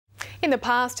In the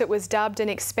past, it was dubbed an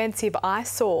expensive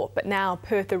eyesore, but now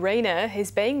Perth Arena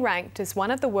is being ranked as one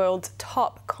of the world's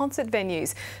top concert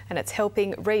venues, and it's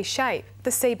helping reshape the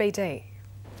CBD.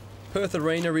 Perth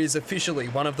Arena is officially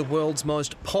one of the world's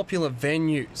most popular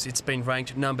venues. It's been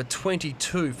ranked number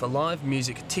 22 for live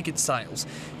music ticket sales.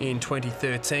 In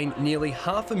 2013, nearly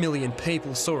 500,000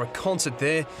 people saw a concert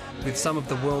there, with some of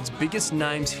the world's biggest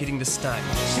names hitting the stage.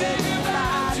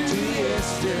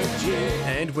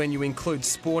 And when you include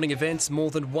sporting events, more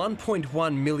than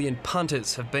 1.1 million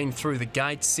punters have been through the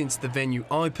gates since the venue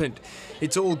opened.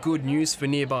 It's all good news for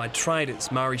nearby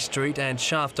traders. Murray Street and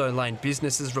Shafto Lane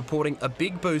businesses reporting a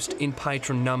big boost in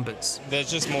patron numbers.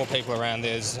 There's just more people around.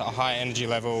 There's a high energy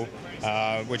level,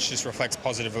 which just reflects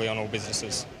positively on all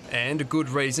businesses. And a good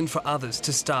reason for others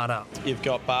to start up. You've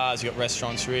got bars, you've got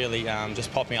restaurants really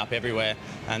just popping up everywhere,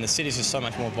 and the city's just so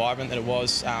much more vibrant than it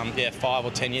was 5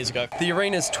 or 10 years ago. The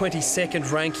arena's 22nd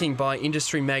ranking by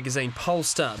industry magazine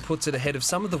Polestar puts it ahead of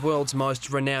some of the world's most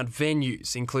renowned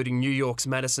venues, including New York's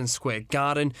Madison Square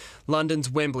Garden, London's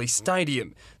Wembley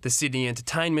Stadium, the Sydney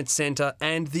Entertainment Centre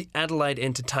and the Adelaide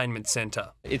Entertainment Centre.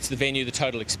 It's the venue, the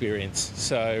total experience.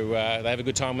 So they have a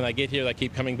good time when they get here, they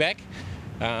keep coming back,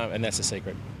 and that's the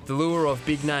secret. The lure of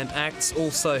big-name acts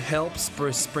also helps.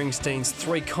 Bruce Springsteen's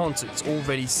 3 concerts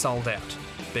already sold out.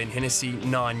 Ben Hennessy,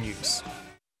 9 News.